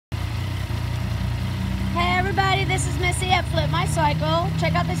everybody, this is Missy at Flip My Cycle.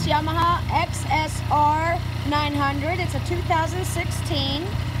 Check out this Yamaha XSR 900. It's a 2016.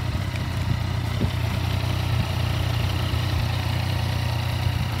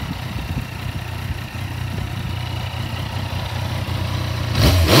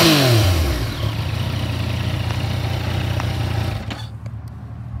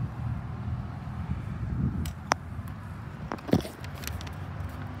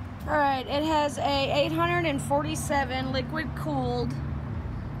 Alright, it has a 847 liquid cooled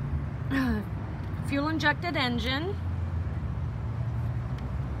fuel injected engine.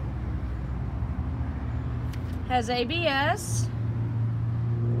 Has ABS.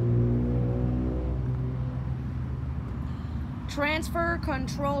 Transfer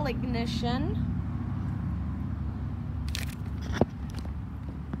control ignition.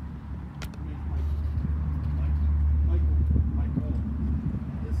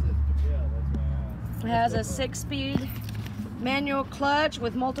 It has a 6-speed manual clutch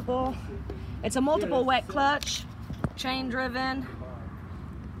with multiple, it's a multiple wet clutch, chain driven.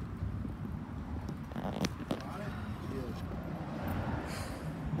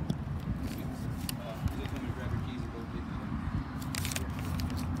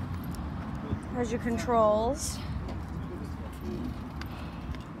 There's your controls.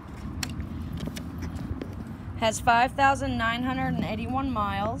 Has 5,981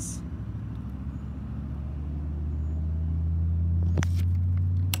 miles.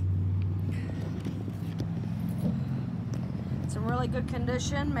 It's in really good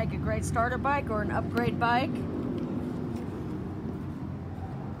condition, make a great starter bike or an upgrade bike.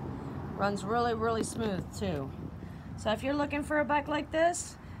 Runs really smooth too. So if you're looking for a bike like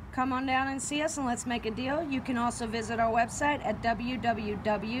this, come on down and see us and let's make a deal. You can also visit our website at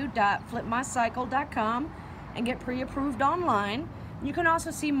www.flipmycycle.com and get pre-approved online. You can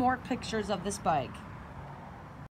also see more pictures of this bike.